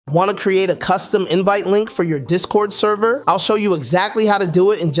Want to create a custom invite link for your Discord server? I'll show you exactly how to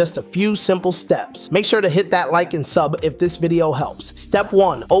do it in just a few simple steps. Make sure to hit that like and sub if this video helps. Step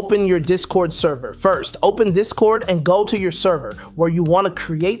 1, open your Discord server. First, open Discord and go to your server where you want to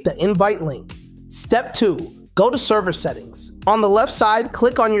create the invite link. Step 2, go to server settings. On the left side,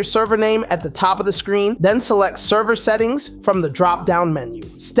 click on your server name at the top of the screen, then select server settings from the drop-down menu.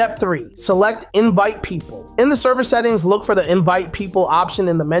 Step 3, select invite people. In the server settings, look for the invite people option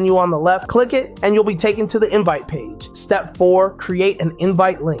in the menu on the left, click it, and you'll be taken to the invite page. Step 4, create an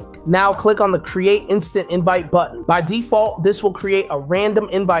invite link. Now click on the create instant invite button. By default, this will create a random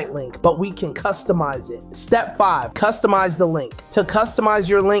invite link, but we can customize it. Step 5, customize the link. To customize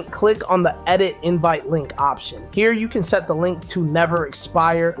your link, click on the edit invite link option. Here you can set the link to never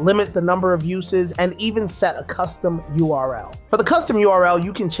expire, limit the number of uses, and even set a custom URL. For the custom URL,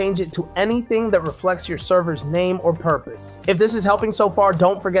 you can change it to anything that reflects your server's name or purpose. If this is helping so far,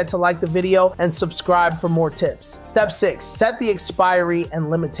 don't forget to like the video and subscribe for more tips. Step 6, set the expiry and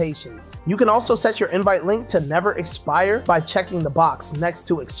limitations. You can also set your invite link to never expire by checking the box next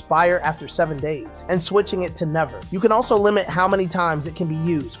to expire after 7 days and switching it to never. You can also limit how many times it can be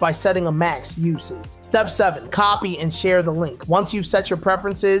used by setting a max uses. Step 7, copy and share the link. Once you've set your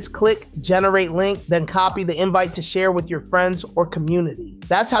preferences, click generate link, then copy the invite to share with your friends or community.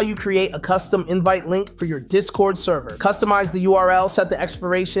 That's how you create a custom invite link for your Discord server. Customize the URL, set the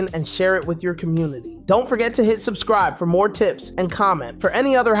expiration, and share it with your community. Don't forget to hit subscribe for more tips and comment for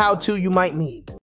any other how-to you might need.